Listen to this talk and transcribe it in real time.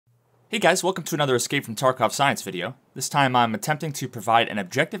Hey guys, welcome to another Escape from Tarkov science video. This time I'm attempting to provide an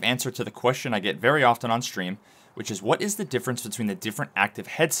objective answer to the question I get very often on stream, which is what is the difference between the different active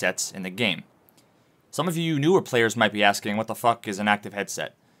headsets in the game? Some of you newer players might be asking, what the fuck is an active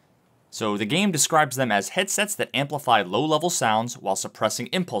headset? So the game describes them as headsets that amplify low-level sounds while suppressing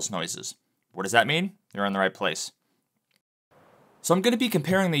impulse noises. What does that mean? You're in the right place. So I'm going to be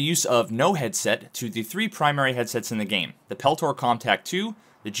comparing the use of no headset to the three primary headsets in the game, the Peltor Comtacs 2,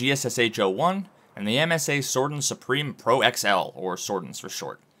 the GSSH 01, and the MSA Sordins Supreme Pro XL, or Sordins for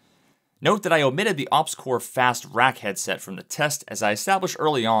short. Note that I omitted the OpsCore Fast Rack headset from the test, as I established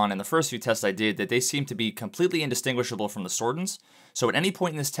early on in the first few tests I did that they seem to be completely indistinguishable from the Sordins, so at any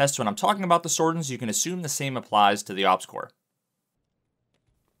point in this test when I'm talking about the Sordins, you can assume the same applies to the OpsCore.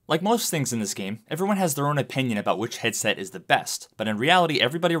 Like most things in this game, everyone has their own opinion about which headset is the best, but in reality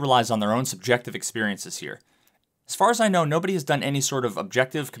everybody relies on their own subjective experiences here. As far as I know, nobody has done any sort of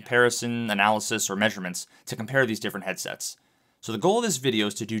objective comparison, analysis, or measurements to compare these different headsets. So the goal of this video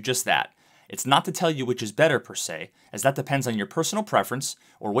is to do just that. It's not to tell you which is better per se, as that depends on your personal preference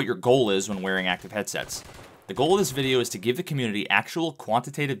or what your goal is when wearing active headsets. The goal of this video is to give the community actual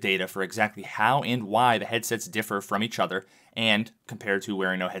quantitative data for exactly how and why the headsets differ from each other and compared to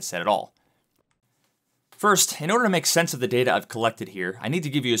wearing no headset at all. First, in order to make sense of the data I've collected here, I need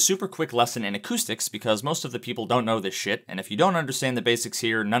to give you a super quick lesson in acoustics because most of the people don't know this shit, and if you don't understand the basics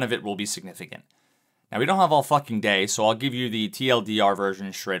here, none of it will be significant. Now, we don't have all fucking day, so I'll give you the TLDR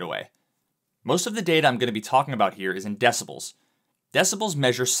version straight away. Most of the data I'm going to be talking about here is in decibels. Decibels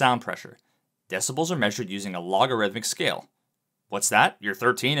measure sound pressure. Decibels are measured using a logarithmic scale. What's that? You're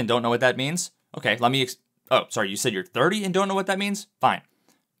 13 and don't know what that means? Okay, oh, sorry, you said you're 30 and don't know what that means? Fine.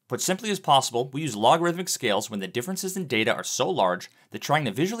 Put simply as possible, we use logarithmic scales when the differences in data are so large that trying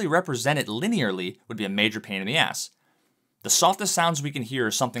to visually represent it linearly would be a major pain in the ass. The softest sounds we can hear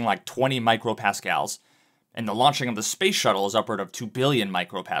are something like 20 micropascals, and the launching of the space shuttle is upward of 2 billion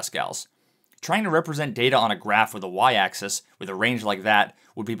micropascals. Trying to represent data on a graph with a y-axis with a range like that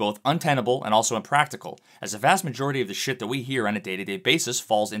would be both untenable and also impractical, as the vast majority of the shit that we hear on a day-to-day basis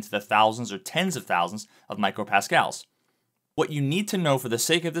falls into the thousands or tens of thousands of micropascals. What you need to know for the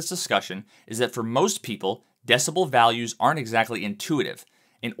sake of this discussion is that for most people, decibel values aren't exactly intuitive.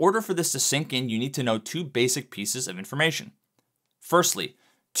 In order for this to sink in, you need to know two basic pieces of information. Firstly,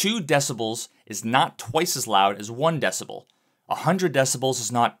 2 decibels is not twice as loud as 1 decibel. 100 decibels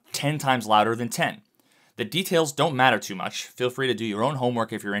is not 10 times louder than 10. The details don't matter too much, feel free to do your own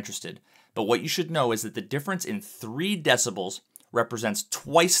homework if you're interested, but what you should know is that the difference in 3 decibels represents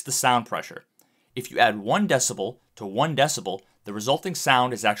twice the sound pressure. If you add 1 decibel to 1 decibel, the resulting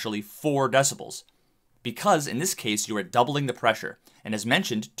sound is actually 4 decibels. Because in this case you are doubling the pressure, and as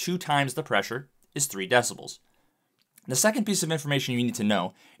mentioned, 2 times the pressure is 3 decibels. The second piece of information you need to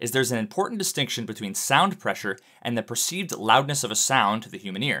know is there's an important distinction between sound pressure and the perceived loudness of a sound to the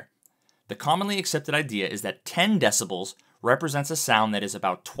human ear. The commonly accepted idea is that 10 decibels represents a sound that is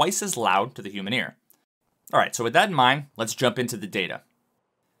about twice as loud to the human ear. Alright, so with that in mind, let's jump into the data.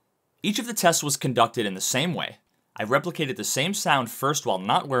 Each of the tests was conducted in the same way. I replicated the same sound first while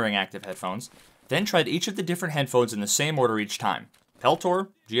not wearing active headphones, then tried each of the different headphones in the same order each time. Peltor,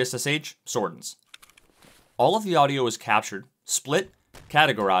 GSSH, Sordins. All of the audio was captured, split,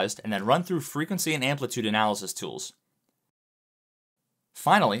 categorized, and then run through frequency and amplitude analysis tools.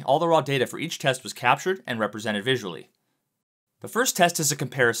 Finally, all the raw data for each test was captured and represented visually. The first test is a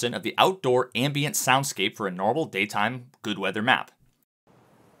comparison of the outdoor ambient soundscape for a normal daytime good weather map.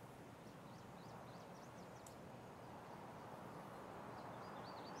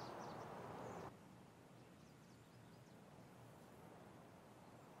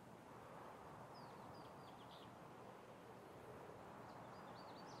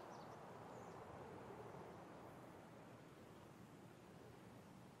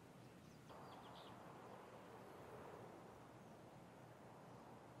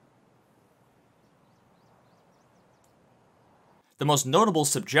 The most notable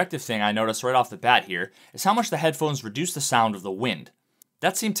subjective thing I noticed right off the bat here is how much the headphones reduce the sound of the wind.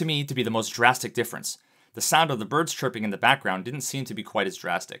 That seemed to me to be the most drastic difference. The sound of the birds chirping in the background didn't seem to be quite as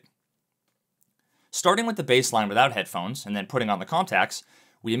drastic. Starting with the baseline without headphones, and then putting on the contacts,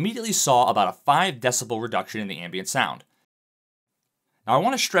 we immediately saw about a 5 decibel reduction in the ambient sound. Now I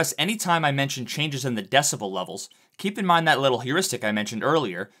want to stress any time I mention changes in the decibel levels, keep in mind that little heuristic I mentioned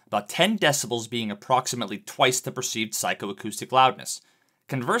earlier about 10 decibels being approximately twice the perceived psychoacoustic loudness.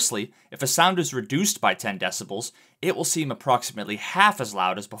 Conversely, if a sound is reduced by 10 decibels, it will seem approximately half as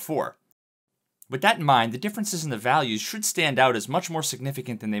loud as before. With that in mind, the differences in the values should stand out as much more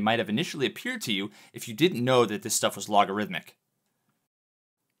significant than they might have initially appeared to you if you didn't know that this stuff was logarithmic.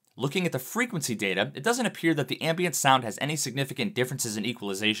 Looking at the frequency data, it doesn't appear that the ambient sound has any significant differences in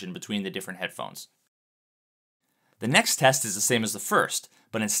equalization between the different headphones. The next test is the same as the first,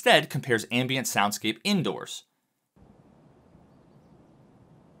 but instead compares ambient soundscape indoors.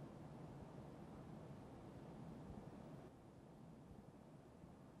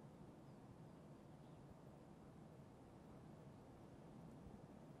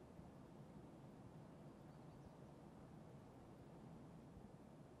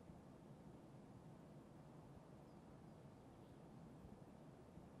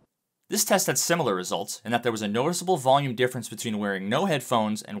 This test had similar results in that there was a noticeable volume difference between wearing no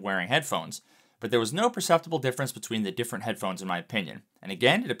headphones and wearing headphones, but there was no perceptible difference between the different headphones in my opinion, and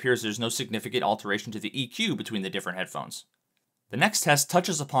again, it appears there's no significant alteration to the EQ between the different headphones. The next test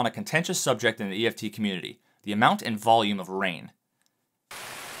touches upon a contentious subject in the EFT community, the amount and volume of rain.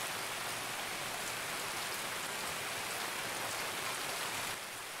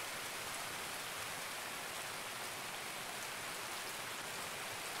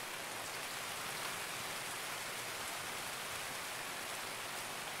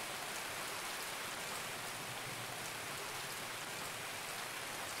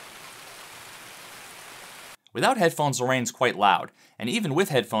 Without headphones, the rain's quite loud, and even with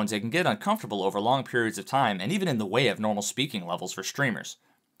headphones, it can get uncomfortable over long periods of time and even in the way of normal speaking levels for streamers.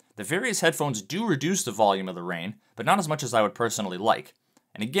 The various headphones do reduce the volume of the rain, but not as much as I would personally like.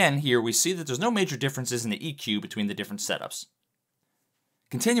 And again, here we see that there's no major differences in the EQ between the different setups.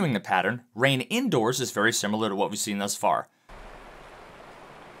 Continuing the pattern, rain indoors is very similar to what we've seen thus far.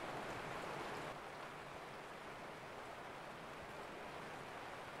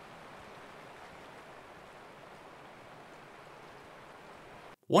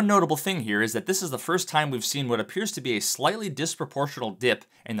 One notable thing here is that this is the first time we've seen what appears to be a slightly disproportional dip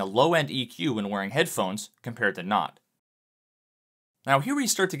in the low-end EQ when wearing headphones compared to not. Now here we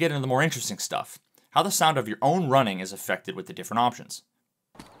start to get into the more interesting stuff, how the sound of your own running is affected with the different options.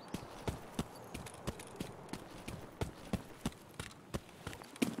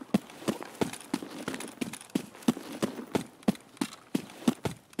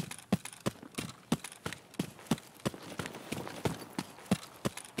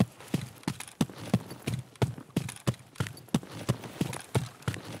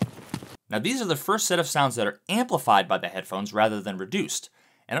 Now these are the first set of sounds that are amplified by the headphones rather than reduced,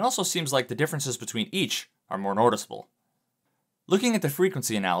 and it also seems like the differences between each are more noticeable. Looking at the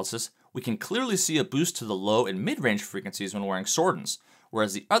frequency analysis, we can clearly see a boost to the low and mid-range frequencies when wearing Sordins,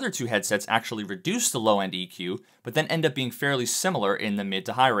 whereas the other two headsets actually reduce the low-end EQ, but then end up being fairly similar in the mid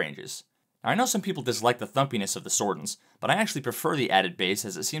to high ranges. Now I know some people dislike the thumpiness of the Sordins, but I actually prefer the added bass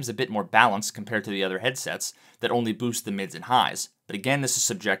as it seems a bit more balanced compared to the other headsets that only boost the mids and highs, but again this is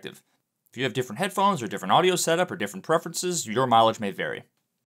subjective. If you have different headphones or different audio setup or different preferences, your mileage may vary.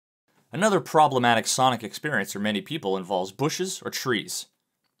 Another problematic sonic experience for many people involves bushes or trees.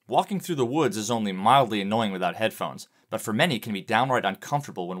 Walking through the woods is only mildly annoying without headphones, but for many can be downright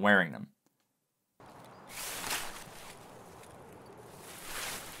uncomfortable when wearing them.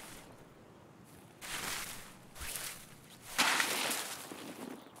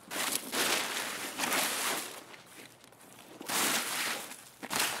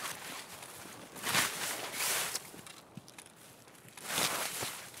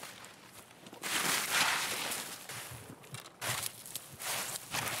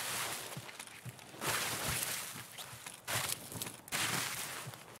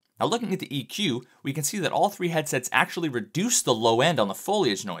 Now looking at the EQ, we can see that all three headsets actually reduce the low end on the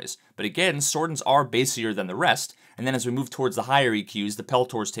foliage noise, but again, Sordins are bassier than the rest, and then as we move towards the higher EQs, the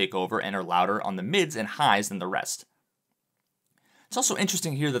Peltors take over and are louder on the mids and highs than the rest. It's also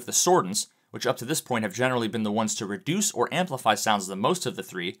interesting here that the Sordins, which up to this point have generally been the ones to reduce or amplify sounds the most of the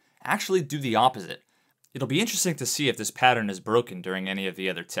three, actually do the opposite. It'll be interesting to see if this pattern is broken during any of the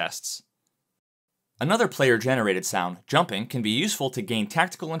other tests. Another player-generated sound, jumping, can be useful to gain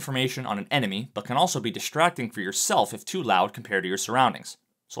tactical information on an enemy, but can also be distracting for yourself if too loud compared to your surroundings.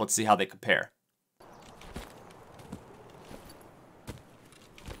 So let's see how they compare.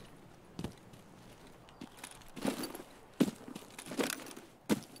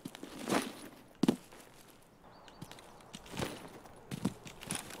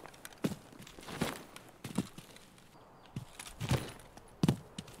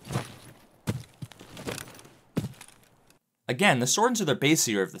 Again, the Sordins are the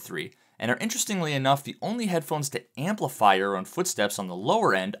bassier of the three, and are interestingly enough the only headphones to amplify your own footsteps on the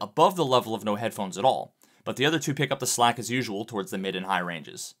lower end above the level of no headphones at all, but the other two pick up the slack as usual towards the mid and high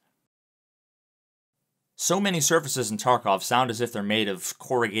ranges. So many surfaces in Tarkov sound as if they're made of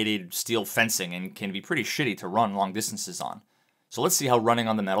corrugated steel fencing and can be pretty shitty to run long distances on. So let's see how running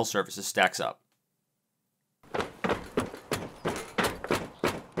on the metal surfaces stacks up.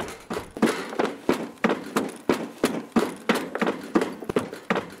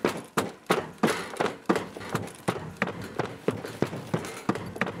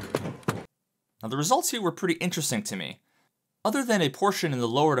 Now the results here were pretty interesting to me. Other than a portion in the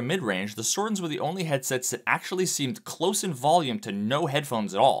lower to mid-range, the Sordins were the only headsets that actually seemed close in volume to no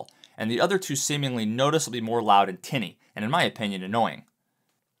headphones at all, and the other two seemingly noticeably more loud and tinny, and in my opinion annoying.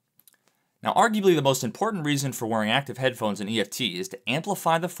 Now arguably the most important reason for wearing active headphones in EFT is to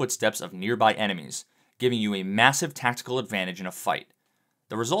amplify the footsteps of nearby enemies, giving you a massive tactical advantage in a fight.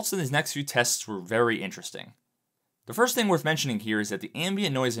 The results in these next few tests were very interesting. The first thing worth mentioning here is that the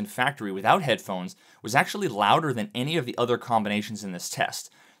ambient noise in factory without headphones was actually louder than any of the other combinations in this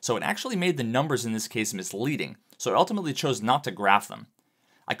test, so it actually made the numbers in this case misleading, so I ultimately chose not to graph them.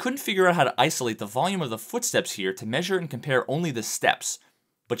 I couldn't figure out how to isolate the volume of the footsteps here to measure and compare only the steps,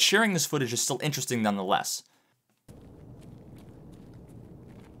 but sharing this footage is still interesting nonetheless.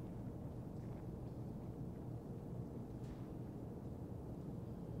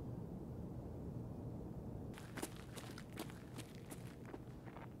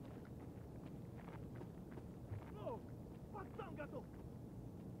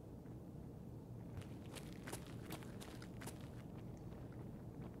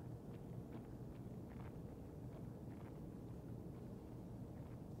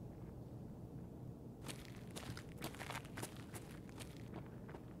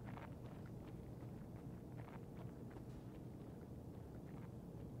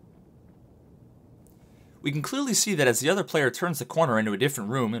 We can clearly see that as the other player turns the corner into a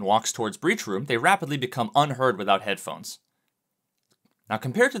different room and walks towards breach room, they rapidly become unheard without headphones. Now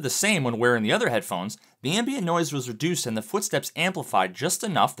compared to the same when wearing the other headphones, the ambient noise was reduced and the footsteps amplified just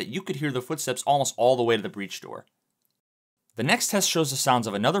enough that you could hear the footsteps almost all the way to the breach door. The next test shows the sounds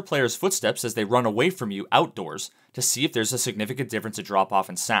of another player's footsteps as they run away from you outdoors to see if there's a significant difference in drop-off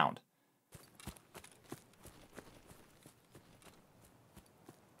in sound.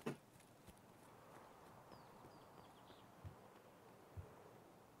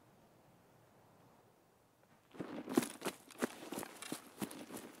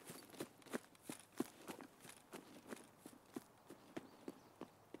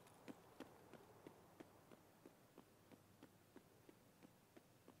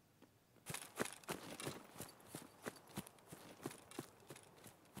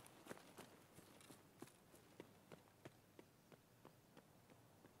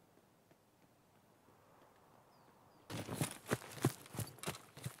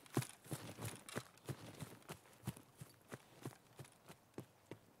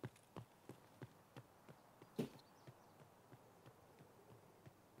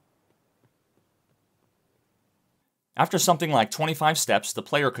 After something like 25 steps, the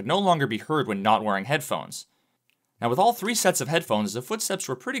player could no longer be heard when not wearing headphones. Now with all 3 sets of headphones, the footsteps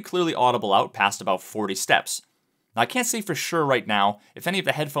were pretty clearly audible out past about 40 steps. Now I can't say for sure right now if any of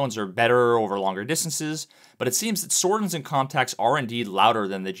the headphones are better over longer distances, but it seems that Sordins and Comtacs are indeed louder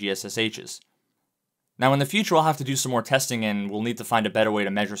than the GSSHs. Now in the future I'll have to do some more testing and we'll need to find a better way to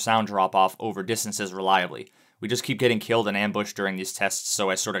measure sound drop-off over distances reliably. We just keep getting killed and ambushed during these tests,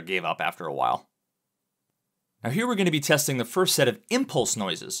 so I sort of gave up after a while. Now here we're going to be testing the first set of impulse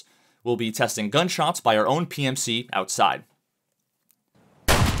noises. We'll be testing gunshots by our own PMC outside.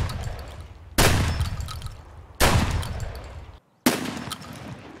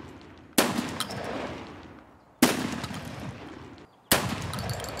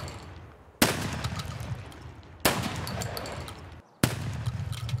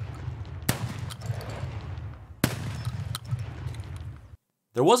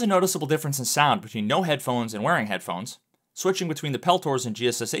 There was a noticeable difference in sound between no headphones and wearing headphones. Switching between the Peltors and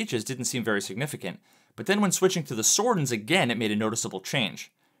GSSHs didn't seem very significant, but then when switching to the Sordins again, it made a noticeable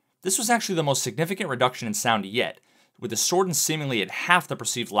change. This was actually the most significant reduction in sound yet, with the Sordins seemingly at half the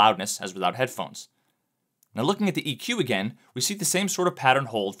perceived loudness as without headphones. Now looking at the EQ again, we see the same sort of pattern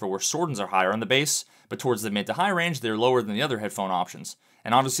hold for where Sordins are higher on the bass, but towards the mid to high range they're lower than the other headphone options,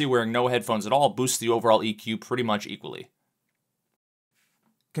 and obviously wearing no headphones at all boosts the overall EQ pretty much equally.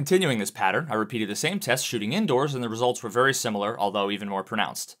 Continuing this pattern, I repeated the same test shooting indoors and the results were very similar, although even more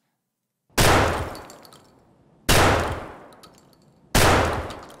pronounced.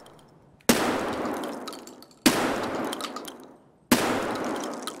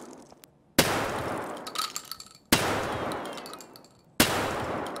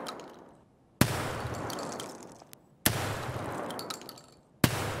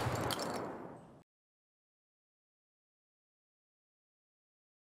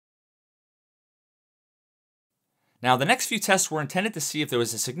 Now, the next few tests were intended to see if there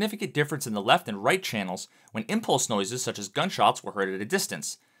was a significant difference in the left and right channels when impulse noises such as gunshots were heard at a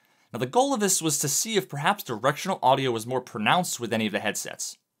distance. Now, the goal of this was to see if perhaps directional audio was more pronounced with any of the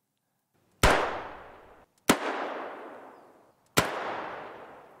headsets.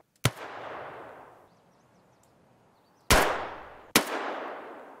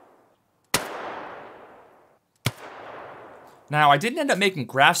 Now, I didn't end up making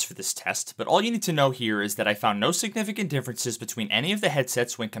graphs for this test, but all you need to know here is that I found no significant differences between any of the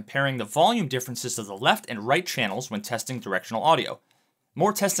headsets when comparing the volume differences of the left and right channels when testing directional audio.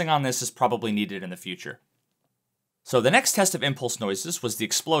 More testing on this is probably needed in the future. So the next test of impulse noises was the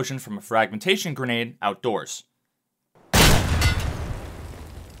explosion from a fragmentation grenade outdoors.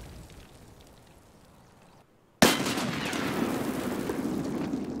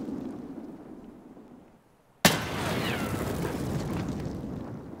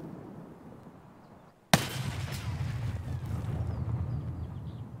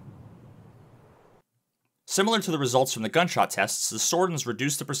 Similar to the results from the gunshot tests, the Sordins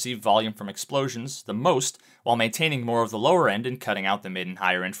reduced the perceived volume from explosions the most, while maintaining more of the lower end and cutting out the mid and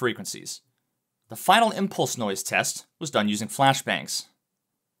higher end frequencies. The final impulse noise test was done using flashbangs.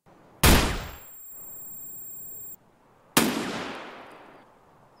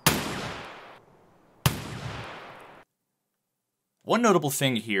 One notable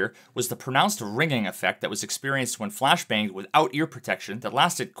thing here was the pronounced ringing effect that was experienced when flashbanged without ear protection that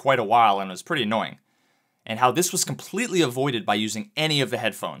lasted quite a while and was pretty annoying, and how this was completely avoided by using any of the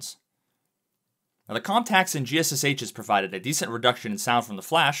headphones. Now, the Comtacs and GSSHs provided a decent reduction in sound from the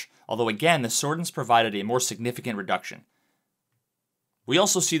flash, although again, the Sordins provided a more significant reduction. We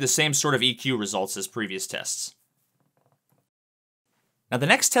also see the same sort of EQ results as previous tests. Now, the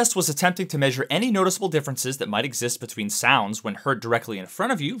next test was attempting to measure any noticeable differences that might exist between sounds when heard directly in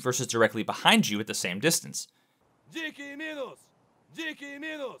front of you versus directly behind you at the same distance.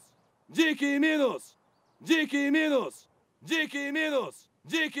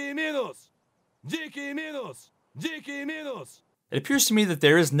 It appears to me that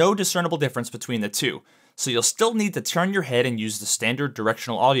there is no discernible difference between the two, so you'll still need to turn your head and use the standard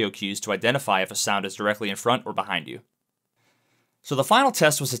directional audio cues to identify if a sound is directly in front or behind you. So the final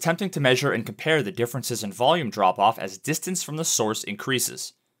test was attempting to measure and compare the differences in volume drop-off as distance from the source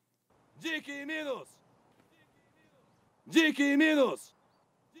increases.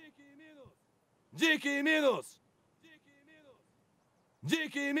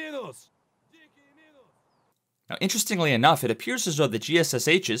 Now, interestingly enough, it appears as though the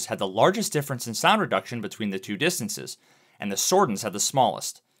GSSHs had the largest difference in sound reduction between the two distances, and the Sordins had the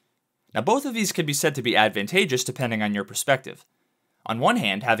smallest. Now, both of these can be said to be advantageous depending on your perspective. On one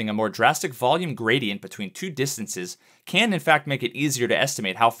hand, having a more drastic volume gradient between two distances can in fact make it easier to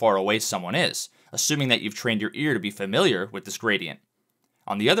estimate how far away someone is, assuming that you've trained your ear to be familiar with this gradient.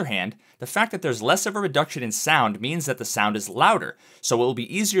 On the other hand, the fact that there's less of a reduction in sound means that the sound is louder, so it will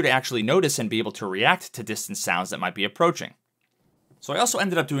be easier to actually notice and be able to react to distant sounds that might be approaching. So I also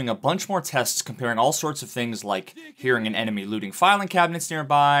ended up doing a bunch more tests comparing all sorts of things like hearing an enemy looting filing cabinets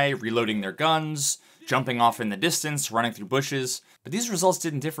nearby, reloading their guns, jumping off in the distance, running through bushes, but these results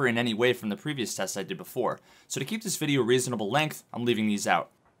didn't differ in any way from the previous tests I did before, so to keep this video reasonable length, I'm leaving these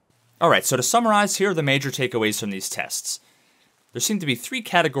out. Alright, so to summarize, here are the major takeaways from these tests. There seem to be three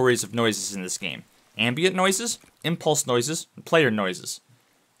categories of noises in this game: ambient noises, impulse noises, and player noises.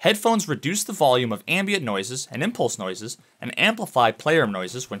 Headphones reduce the volume of ambient noises and impulse noises, and amplify player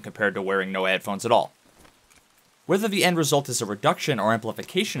noises when compared to wearing no headphones at all. Whether the end result is a reduction or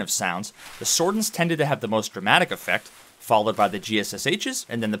amplification of sounds, the Sordins tended to have the most dramatic effect, followed by the GSSHs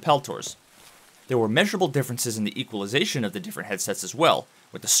and then the Peltors. There were measurable differences in the equalization of the different headsets as well,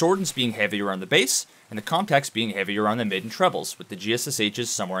 with the Sordins being heavier on the bass, and the Comtacs being heavier on the mid and trebles, with the GSSHs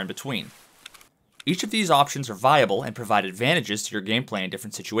somewhere in between. Each of these options are viable and provide advantages to your gameplay in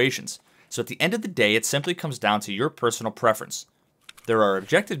different situations, so at the end of the day it simply comes down to your personal preference. There are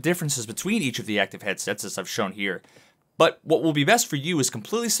objective differences between each of the active headsets as I've shown here, but what will be best for you is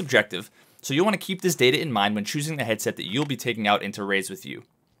completely subjective, so you'll want to keep this data in mind when choosing the headset that you'll be taking out into raids with you.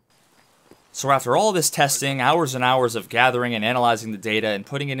 So after all this testing, hours and hours of gathering and analyzing the data and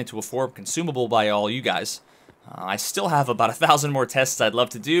putting it into a form consumable by all you guys, I still have about 1,000 more tests I'd love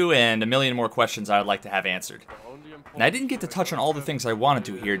to do and a million more questions I'd like to have answered. And I didn't get to touch on all the things I wanted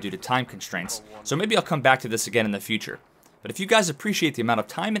to here due to time constraints, so maybe I'll come back to this again in the future. But if you guys appreciate the amount of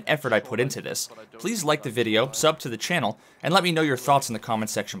time and effort I put into this, please like the video, sub to the channel, and let me know your thoughts in the comment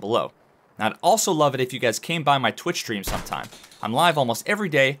section below. And I'd also love it if you guys came by my Twitch stream sometime. I'm live almost every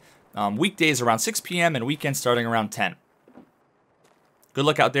day, weekdays around 6 p.m. and weekends starting around 10. Good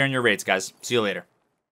luck out there in your raids, guys. See you later.